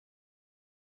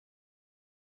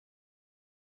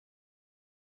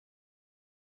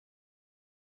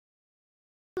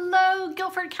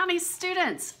Guilford County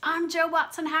students. I'm Jo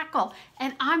Watson Hackl,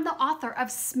 and I'm the author of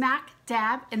Smack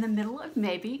Dab in the Middle of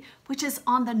Maybe, which is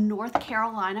on the North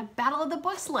Carolina Battle of the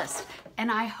Books list,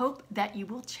 and I hope that you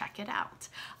will check it out.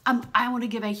 I want to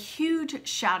give a huge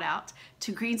shout out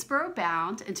to Greensboro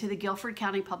Bound and to the Guilford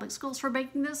County Public Schools for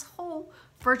making this whole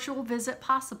virtual visit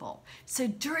possible. So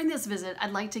during this visit,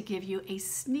 I'd like to give you a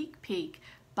sneak peek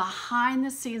behind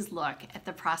the scenes look at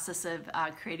the process of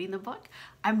creating the book.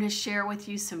 I'm going to share with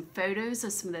you some photos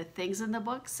of some of the things in the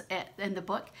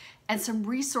book and some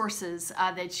resources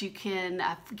that you can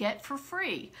get for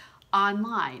free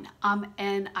online.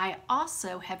 And I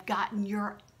also have gotten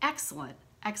your excellent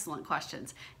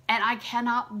questions, and I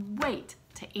cannot wait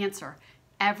to answer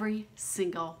every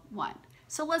single one.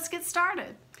 So let's get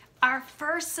started. Our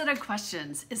first set of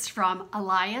questions is from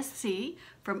Elias C.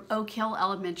 from Oak Hill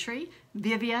Elementary,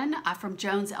 Vivian from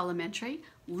Jones Elementary,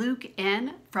 Luke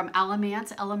N. from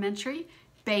Alamance Elementary,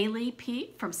 Bailey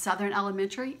P. from Southern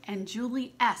Elementary, and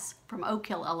Julie S. from Oak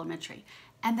Hill Elementary.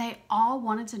 And they all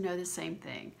wanted to know the same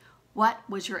thing. What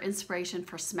was your inspiration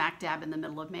for Smack Dab in the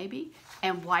Middle of Maybe,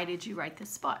 and why did you write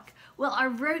this book? Well, I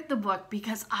wrote the book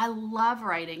because I love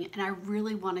writing, and I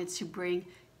really wanted to bring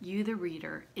you, the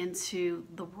reader, into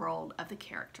the world of the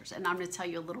characters. And I'm going to tell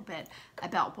you a little bit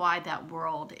about why that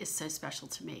world is so special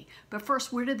to me. But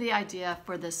first, where did the idea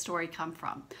for this story come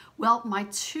from? Well, my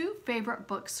two favorite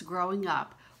books growing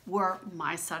up were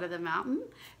My Side of the Mountain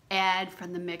and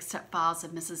From the Mixed Up Files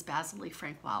of Mrs. Basil Lee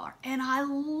Frankweiler. And I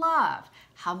love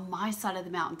how My Side of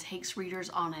the Mountain takes readers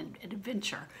on an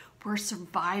adventure where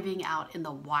surviving out in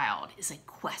the wild is a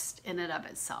quest in and of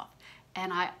itself.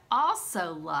 And I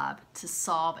also love to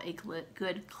solve a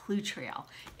good clue trail.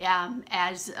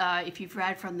 If you've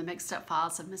read From the Mixed Up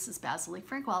Files of Mrs. Basil Lee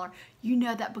Frankweiler, you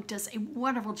know that book does a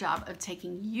wonderful job of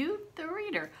taking you, the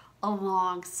reader,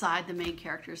 alongside the main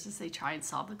characters as they try and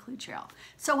solve the clue trail.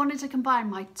 So I wanted to combine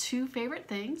my two favorite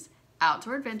things,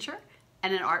 outdoor adventure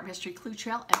and an art mystery clue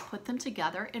trail, and put them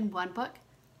together in one book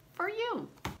for you.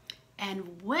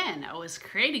 And when I was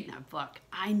creating that book,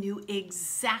 I knew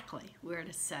exactly where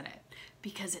to set it,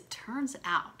 because it turns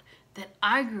out that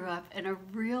I grew up in a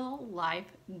real life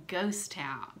ghost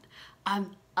town.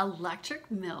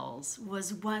 Electric Mills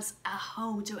was once a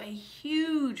home to a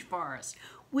huge forest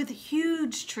with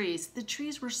huge trees. The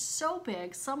trees were so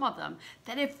big, some of them,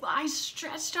 that if I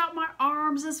stretched out my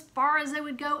arms as far as they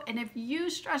would go, and if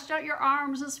you stretched out your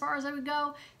arms as far as they would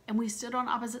go, and we stood on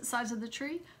opposite sides of the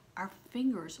tree, our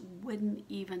fingers wouldn't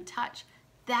even touch.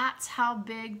 That's how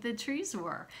big the trees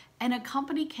were. And a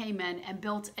company came in and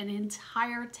built an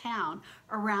entire town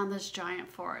around this giant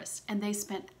forest, and they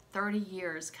spent 30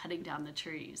 years cutting down the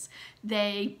trees.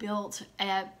 They built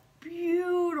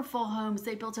beautiful homes.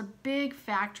 They built a big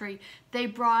factory. They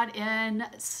brought in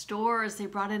stores. They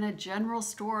brought in a general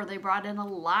store. They brought in a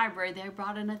library. They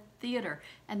brought in a theater,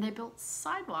 and they built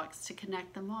sidewalks to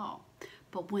connect them all.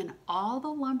 But when all the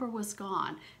lumber was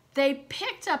gone, they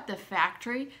picked up the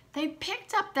factory, they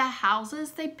picked up the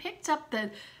houses, they picked up the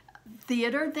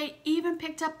theater, they even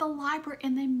picked up the library,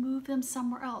 and they moved them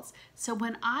somewhere else. So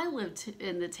when I lived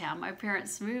in the town, my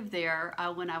parents moved there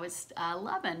when I was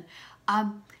 11,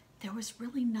 there was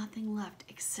really nothing left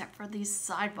except for these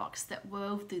sidewalks that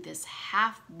wove through this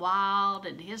half wild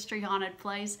and history haunted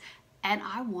place, and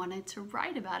I wanted to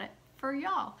write about it for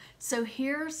y'all. So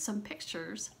here's some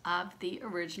pictures of the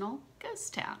original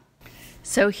ghost town.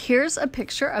 So here's a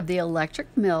picture of the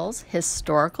Electric Mills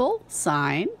historical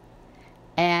sign,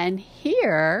 and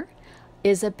here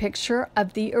is a picture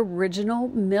of the original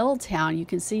mill town. You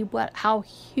can see how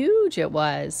huge it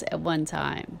was at one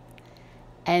time.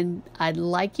 And I'd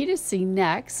like you to see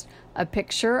next a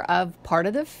picture of part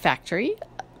of the factory.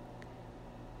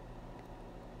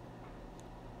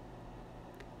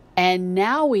 And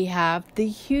now we have the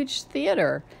huge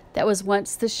theater that was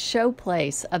once the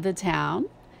showplace of the town.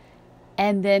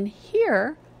 And then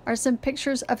here are some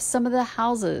pictures of some of the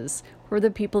houses where the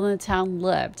people in the town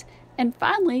lived. And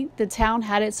finally, the town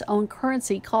had its own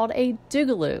currency called a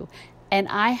doogaloo. And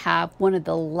I have one of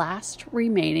the last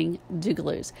remaining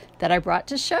doogaloos that I brought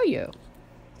to show you.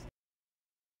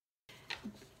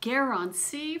 Garon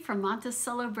C. from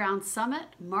Monticello Brown Summit,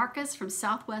 Marcus from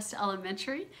Southwest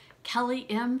Elementary, Kelly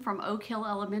M. from Oak Hill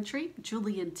Elementary,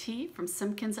 Julian T. from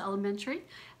Simpkins Elementary,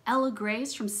 Ella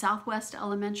Grace from Southwest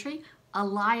Elementary,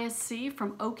 Elias C.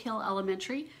 from Oak Hill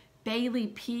Elementary, Bailey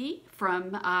P.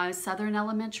 from Southern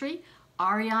Elementary,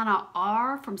 Ariana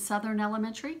R. from Southern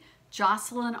Elementary,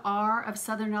 Jocelyn R. of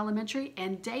Southern Elementary,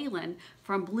 and Dalen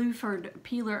from Blueford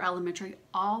Peeler Elementary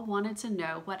all wanted to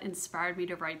know what inspired me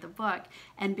to write the book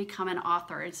and become an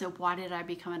author. And so why did I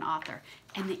become an author?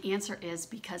 And the answer is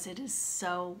because it is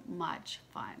so much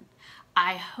fun.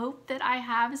 I hope that I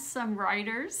have some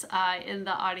writers in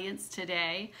the audience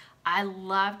today. I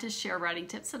love to share writing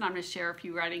tips, and I'm going to share a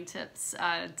few writing tips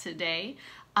today.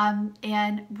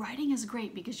 And writing is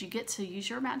great because you get to use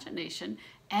your imagination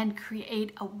and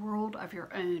create a world of your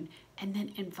own and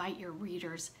then invite your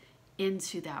readers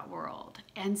into that world.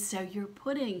 And so you're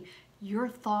putting your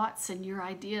thoughts and your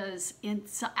ideas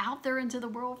out there into the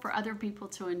world for other people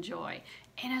to enjoy.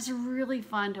 And it's really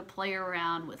fun to play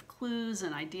around with clues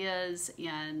and ideas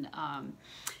and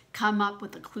come up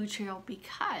with a clue trail,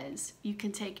 because you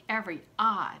can take every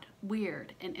odd,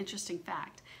 weird, and interesting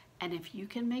fact, and if you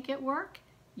can make it work,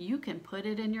 you can put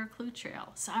it in your clue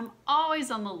trail. So I'm always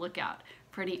on the lookout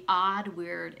for any odd,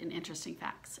 weird, and interesting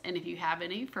facts. And if you have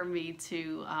any for me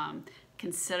to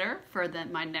consider for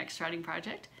my next writing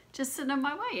project, just send them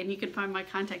my way, and you can find my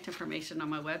contact information on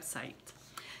my website.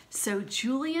 So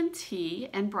Julian T.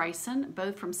 and Bryson,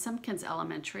 both from Simpkins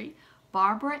Elementary,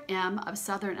 Barbara M. of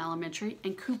Southern Elementary,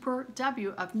 and Cooper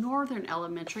W. of Northern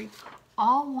Elementary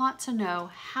all want to know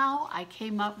how I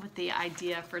came up with the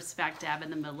idea for Smack Dab in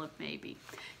the Middle of Maybe.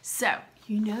 So,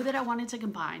 you know that I wanted to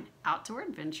combine outdoor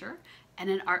adventure and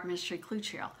an art mystery clue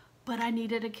trail, but I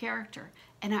needed a character,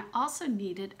 and I also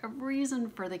needed a reason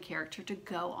for the character to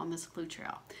go on this clue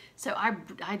trail. So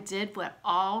I did what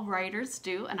all writers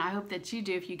do, and I hope that you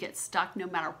do if you get stuck, no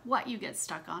matter what you get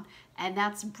stuck on, and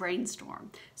that's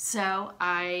brainstorm. So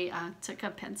I took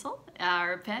a pencil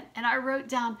or a pen, and I wrote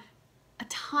down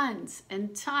tons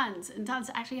and tons and tons,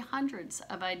 actually hundreds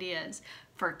of ideas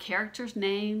for characters'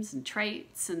 names and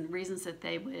traits and reasons that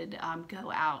they would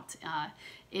go out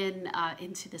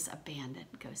into this abandoned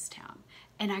ghost town.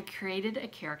 And I created a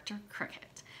character,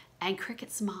 Cricket. And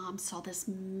Cricket's mom saw this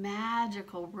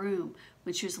magical room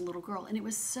when she was a little girl, and it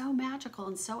was so magical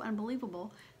and so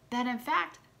unbelievable that, in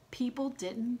fact, people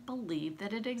didn't believe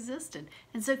that it existed.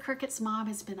 And so Cricket's mom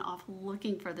has been off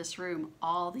looking for this room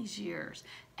all these years.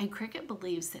 And Cricket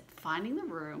believes that finding the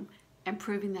room and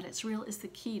proving that it's real is the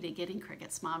key to getting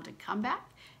Cricket's mom to come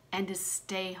back and to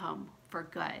stay home for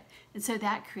good. And so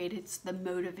that created the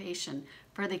motivation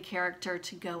for the character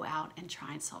to go out and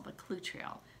try and solve a clue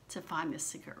trail to find this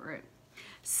secret room.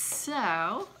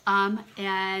 So,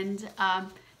 and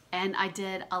I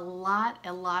did a lot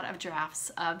of drafts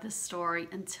of the story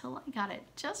until I got it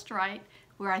just right,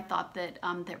 where I thought that,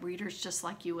 that readers just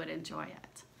like you would enjoy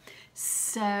it.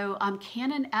 So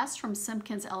Canon S. from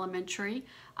Simpkins Elementary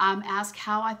asked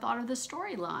how I thought of the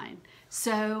storyline.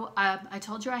 So I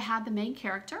told you I had the main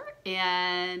character,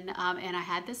 and I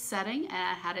had this setting, and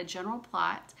I had a general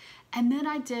plot. And then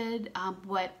I did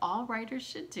what all writers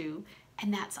should do,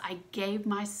 and that's I gave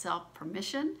myself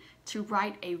permission to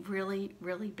write a really,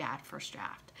 really bad first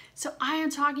draft. So I am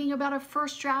talking about a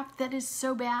first draft that is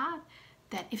so bad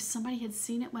that if somebody had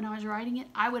seen it when I was writing it,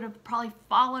 I would have probably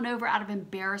fallen over out of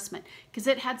embarrassment, because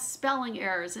it had spelling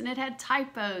errors and it had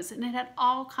typos and it had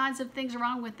all kinds of things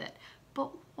wrong with it.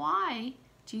 But why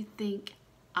do you think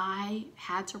I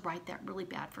had to write that really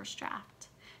bad first draft?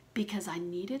 Because I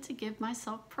needed to give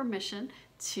myself permission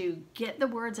to get the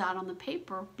words out on the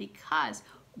paper, because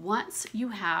once you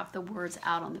have the words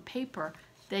out on the paper,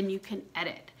 then you can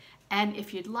edit. And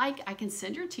if you'd like, I can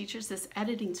send your teachers this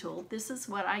editing tool. This is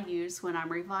what I use when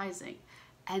I'm revising.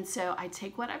 And so I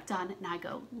take what I've done and I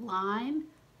go line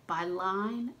by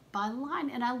line by line,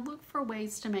 and I look for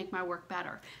ways to make my work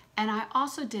better. And I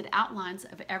also did outlines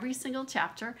of every single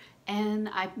chapter, and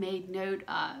I've made note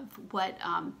of what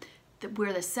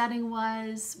where the setting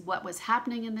was, what was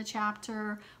happening in the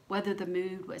chapter, whether the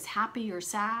mood was happy or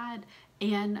sad,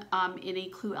 and any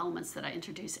clue elements that I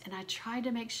introduced. And I tried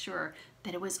to make sure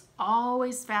that it was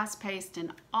always fast-paced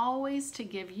and always to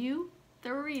give you,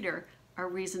 the reader, a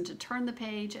reason to turn the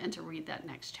page and to read that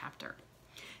next chapter.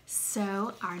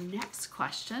 So our next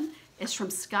question is from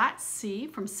Scott C.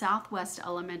 from Southwest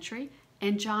Elementary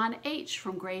and John H.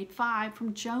 from grade 5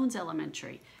 from Jones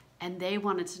Elementary. And they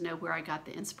wanted to know where I got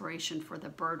the inspiration for the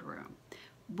bird room.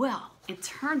 Well, it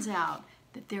turns out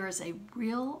that there is a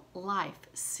real-life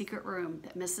secret room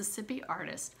that Mississippi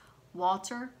artist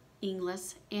Walter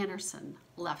Inglis Anderson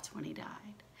left when he died.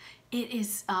 It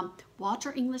is,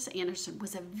 Walter Inglis Anderson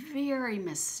was a very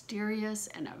mysterious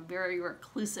and a very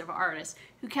reclusive artist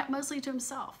who kept mostly to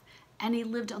himself. And he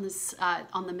lived on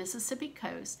the Mississippi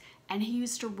coast, and he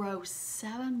used to row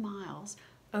 7 miles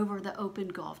over the open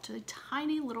Gulf to a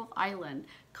tiny little island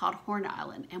called Horn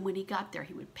Island. And when he got there,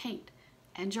 he would paint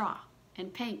and draw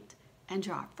and paint and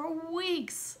draw for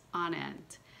weeks on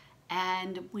end.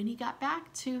 And when he got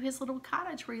back to his little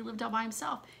cottage where he lived all by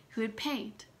himself, he would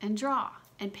paint and draw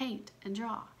and paint and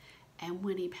draw. And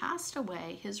when he passed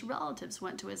away, his relatives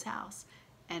went to his house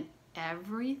and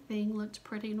everything looked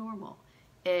pretty normal,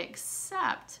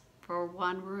 except for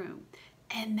one room.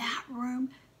 In that room,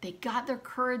 they got their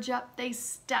courage up, they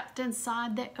stepped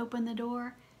inside, they opened the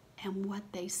door, and what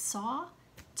they saw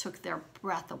took their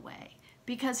breath away,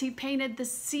 because he painted the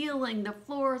ceiling, the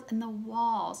floors, and the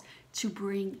walls to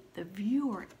bring the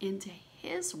viewer into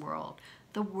his world,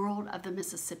 the world of the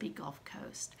Mississippi Gulf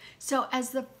Coast. So as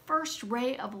the first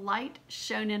ray of light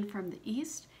shone in from the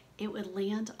east, it would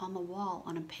land on the wall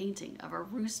on a painting of a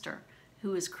rooster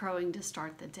who was crowing to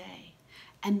start the day.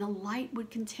 And the light would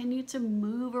continue to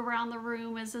move around the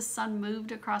room as the sun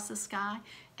moved across the sky,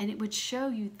 and it would show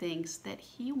you things that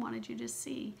he wanted you to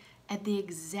see at the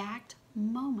exact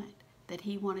moment that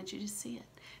he wanted you to see it.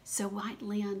 So it might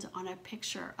land on a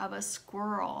picture of a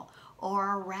squirrel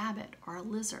or a rabbit or a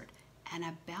lizard, and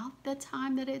about the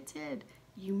time that it did,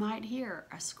 you might hear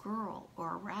a squirrel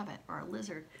or a rabbit or a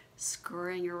lizard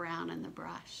scurrying around in the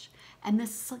brush. And the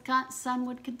sun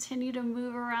would continue to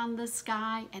move around the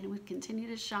sky, and it would continue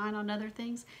to shine on other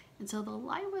things until the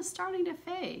light was starting to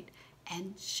fade.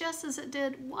 And just as it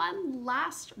did, one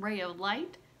last ray of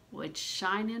light would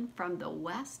shine in from the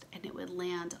west, and it would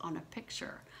land on a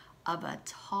picture of a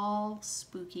tall,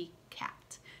 spooky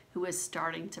cat who was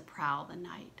starting to prowl the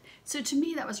night. So to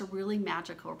me, that was a really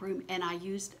magical room, and I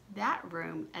used that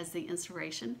room as the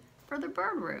inspiration for the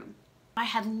bird room. I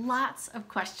had lots of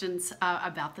questions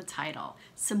about the title.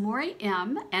 Samori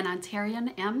M. and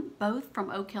Ontarian M., both from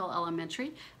Oak Hill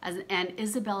Elementary, and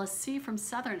Isabella C. from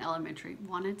Southern Elementary,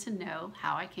 wanted to know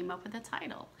how I came up with the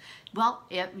title. Well,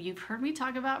 you've heard me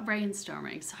talk about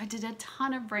brainstorming, so I did a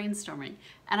ton of brainstorming,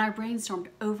 and I brainstormed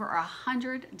over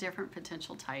 100 different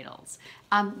potential titles.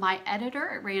 My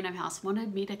editor at Random House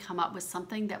wanted me to come up with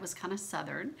something that was kind of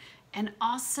Southern, and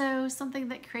also something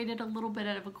that created a little bit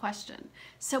of a question.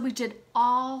 So we did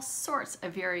all sorts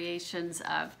of variations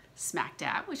of smack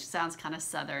dab, which sounds kind of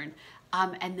Southern,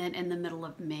 and then in the middle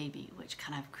of maybe, which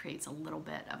kind of creates a little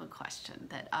bit of a question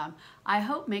that I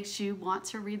hope makes you want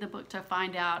to read the book to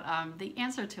find out the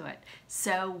answer to it.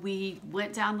 So we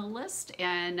went down the list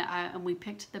and we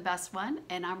picked the best one,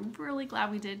 and I'm really glad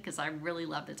we did because I really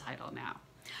love the title now.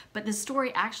 But the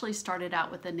story actually started out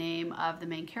with the name of the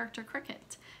main character,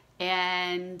 Cricket.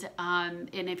 And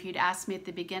if you'd asked me at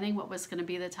the beginning what was going to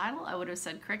be the title, I would have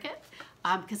said Cricket,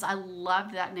 because I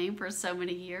loved that name for so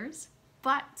many years.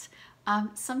 But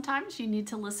sometimes you need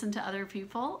to listen to other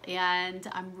people, and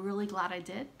I'm really glad I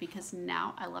did, because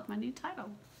now I love my new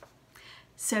title.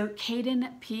 So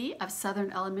Caden P. of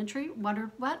Southern Elementary wondered,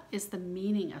 what is the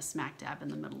meaning of smack dab in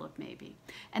the middle of maybe?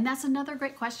 And that's another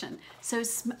great question. So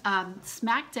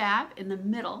smack dab in the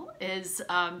middle is,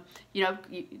 you know,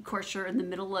 of course you're in the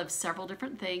middle of several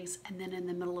different things, and then in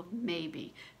the middle of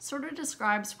maybe. Sort of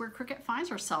describes where Cricket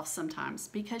finds herself sometimes,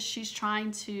 because she's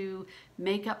trying to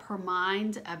make up her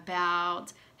mind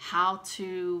about how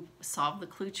to solve the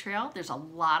clue trail. There's a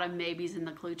lot of maybes in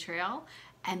the clue trail.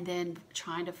 And then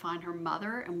trying to find her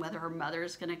mother and whether her mother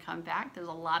is going to come back. There's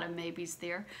a lot of maybes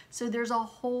there. So there's a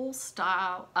whole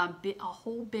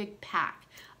whole big pack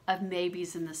of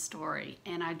maybes in the story,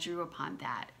 and I drew upon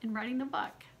that in writing the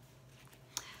book.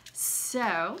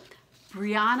 So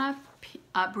Brianna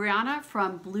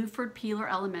from Blueford Peeler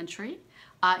Elementary,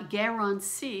 Garon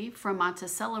C. from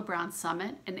Monticello Brown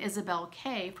Summit, and Isabel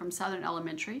K. from Southern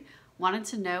Elementary wanted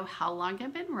to know how long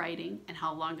I've been writing and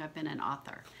how long I've been an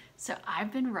author. So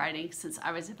I've been writing since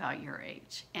I was about your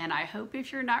age, and I hope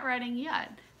if you're not writing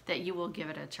yet that you will give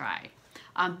it a try,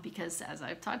 because as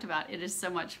I've talked about, it is so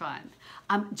much fun.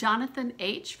 Jonathan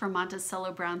H. from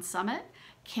Monticello Brown Summit,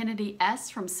 Kennedy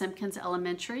S. from Simpkins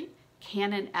Elementary,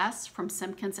 Cannon S. from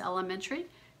Simpkins Elementary,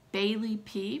 Bailey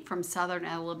P. from Southern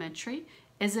Elementary,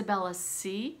 Isabella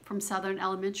C. from Southern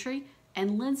Elementary,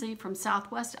 and Lindsay from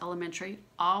Southwest Elementary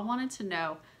all wanted to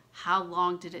know, how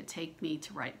long did it take me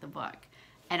to write the book?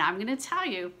 And I'm going to tell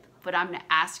you, but I'm going to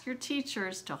ask your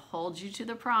teachers to hold you to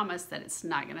the promise that it's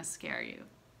not going to scare you.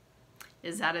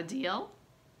 Is that a deal?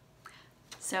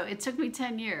 So it took me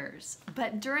 10 years,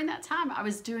 but during that time I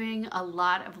was doing a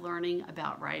lot of learning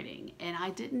about writing, and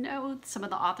I didn't know some of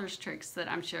the author's tricks that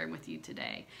I'm sharing with you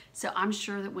today. So I'm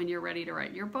sure that when you're ready to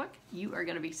write your book, you are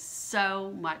going to be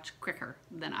so much quicker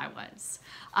than I was.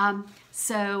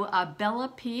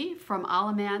 Bella P. from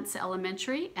Alamance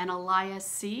Elementary and Elias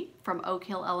C. from Oak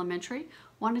Hill Elementary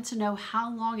wanted to know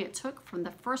how long it took from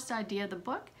the first idea of the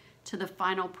book to the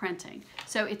final printing.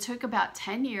 So it took about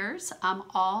 10 years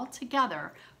all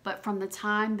together, but from the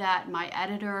time that my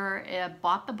editor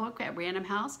bought the book at Random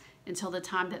House until the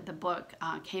time that the book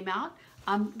came out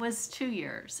was 2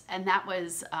 years. And that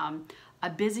was a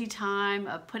busy time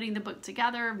of putting the book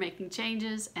together, making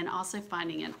changes, and also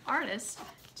finding an artist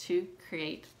to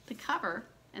create the cover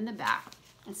and the back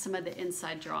and some of the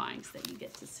inside drawings that you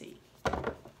get to see.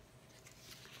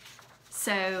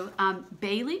 So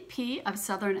Bailey P. of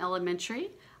Southern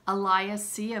Elementary, Elias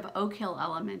C. of Oak Hill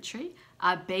Elementary,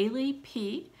 Bailey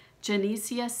P.,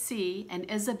 Janicia C., and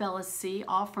Isabella C.,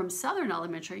 all from Southern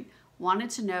Elementary, wanted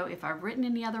to know if I've written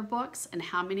any other books and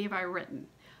how many have I written.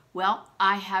 Well,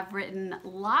 I have written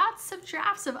lots of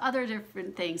drafts of other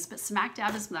different things, but Smack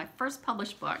Dab is my first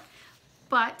published book.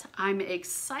 But I'm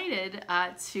excited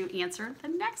to answer the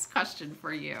next question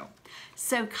for you.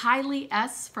 So Kylie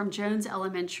S. from Jones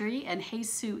Elementary and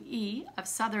Jesus E. of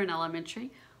Southern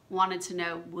Elementary wanted to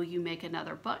know, will you make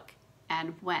another book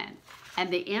and when?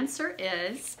 And the answer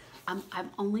is, I'm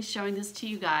only showing this to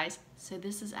you guys, so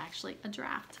this is actually a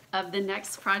draft of the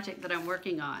next project that I'm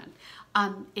working on.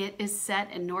 It is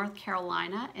set in North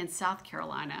Carolina and South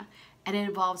Carolina, and it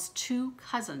involves two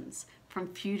cousins from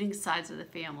feuding sides of the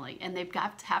family, and they've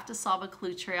got to have to solve a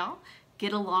clue trail,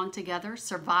 get along together,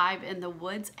 survive in the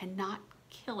woods, and not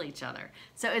kill each other.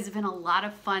 So it's been a lot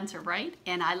of fun to write,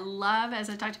 and I love, as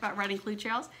I talked about, writing clue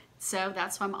trails, so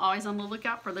that's why I'm always on the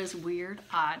lookout for those weird,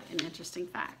 odd, and interesting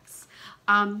facts.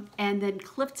 And then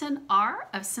Clifton R.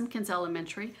 of Simpkins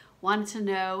Elementary wanted to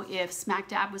know if Smack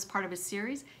Dab was part of a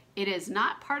series. It is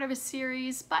not part of a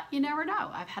series, but you never know.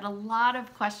 I've had a lot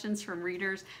of questions from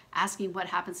readers asking what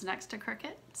happens next to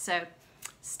Cricket, so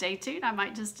stay tuned. I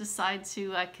might just decide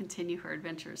to continue her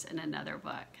adventures in another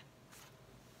book.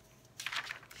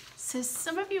 So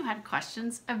some of you had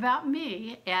questions about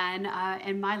me and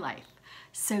my life.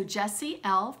 So Jessie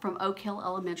L. from Oak Hill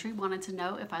Elementary wanted to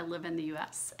know if I live in the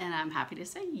U.S., and I'm happy to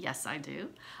say yes, I do.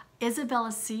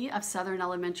 Isabella C. of Southern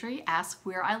Elementary asked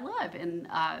where I live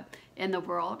in the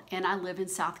world, and I live in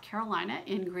South Carolina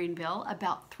in Greenville,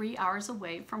 about 3 hours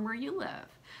away from where you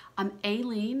live.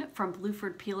 Aileen from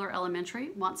Blueford Peeler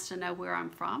Elementary wants to know where I'm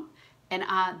from. And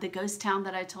the ghost town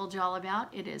that I told you all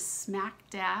about, it is smack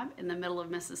dab in the middle of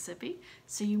Mississippi.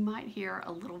 So you might hear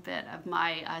a little bit of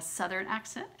my Southern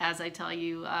accent as I tell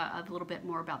you a little bit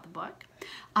more about the book.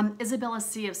 Isabella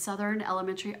C. of Southern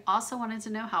Elementary also wanted to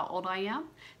know how old I am.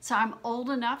 So I'm old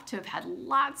enough to have had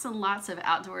lots and lots of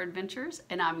outdoor adventures,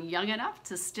 and I'm young enough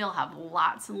to still have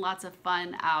lots and lots of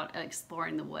fun out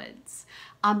exploring the woods.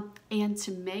 And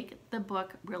to make the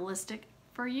book realistic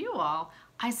for you all,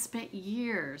 I spent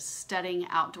years studying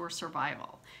outdoor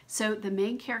survival. So the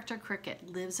main character,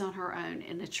 Cricket, lives on her own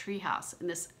in a treehouse in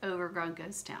this overgrown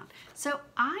ghost town. So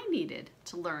I needed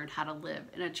to learn how to live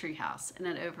in a treehouse in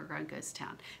an overgrown ghost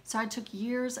town. So I took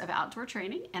years of outdoor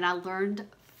training, and I learned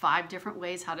 5 different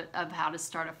ways of how to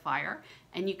start a fire.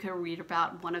 And you can read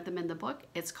about one of them in the book.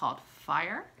 It's called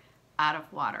Fire Out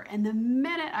of Water. And the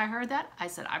minute I heard that, I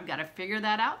said, I've got to figure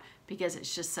that out, because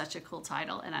it's just such a cool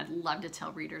title, and I'd love to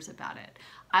tell readers about it.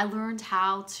 I learned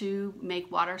how to make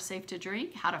water safe to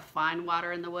drink, how to find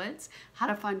water in the woods, how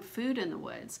to find food in the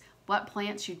woods, what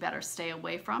plants you'd better stay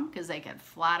away from because they could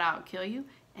flat out kill you,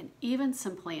 and even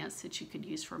some plants that you could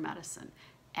use for medicine.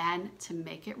 And to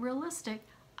make it realistic,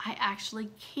 I actually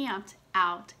camped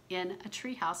out in a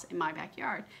treehouse in my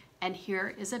backyard, and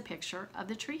here is a picture of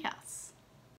the treehouse.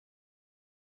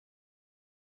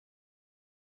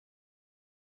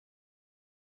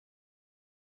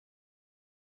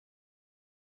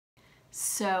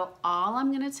 So all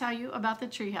I'm going to tell you about the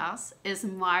treehouse is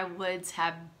my woods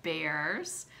have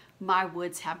bears, my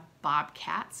woods have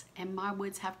bobcats, and my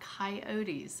woods have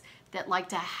coyotes that like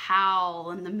to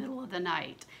howl in the middle of the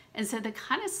night. And so the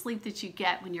kind of sleep that you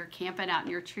get when you're camping out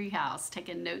in your treehouse,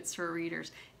 taking notes for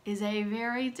readers, is a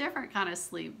very different kind of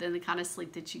sleep than the kind of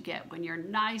sleep that you get when you're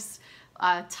nice,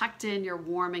 tucked in your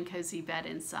warm and cozy bed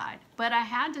inside. But I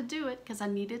had to do it because I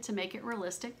needed to make it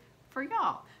realistic for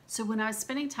y'all. So when I was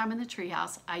spending time in the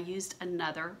treehouse, I used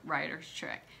another writer's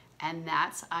trick, and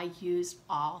that's I used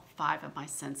all 5 of my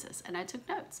senses, and I took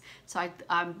notes. So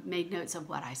I made notes of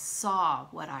what I saw,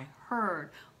 what I heard,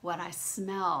 what I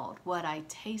smelled, what I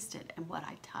tasted, and what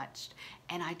I touched.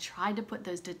 And I tried to put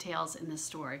those details in the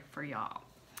story for y'all.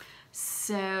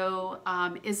 So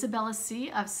Isabella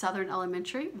C. of Southern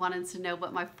Elementary wanted to know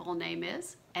what my full name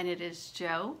is, and it is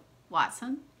Jo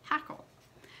Watson Hackl.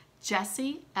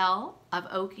 Jessie L. of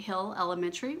Oak Hill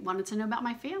Elementary wanted to know about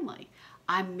my family.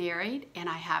 I'm married and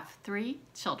I have 3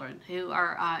 children who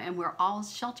are, and we're all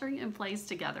sheltering in place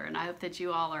together. And I hope that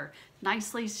you all are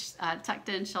nicely tucked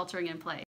in, sheltering in place.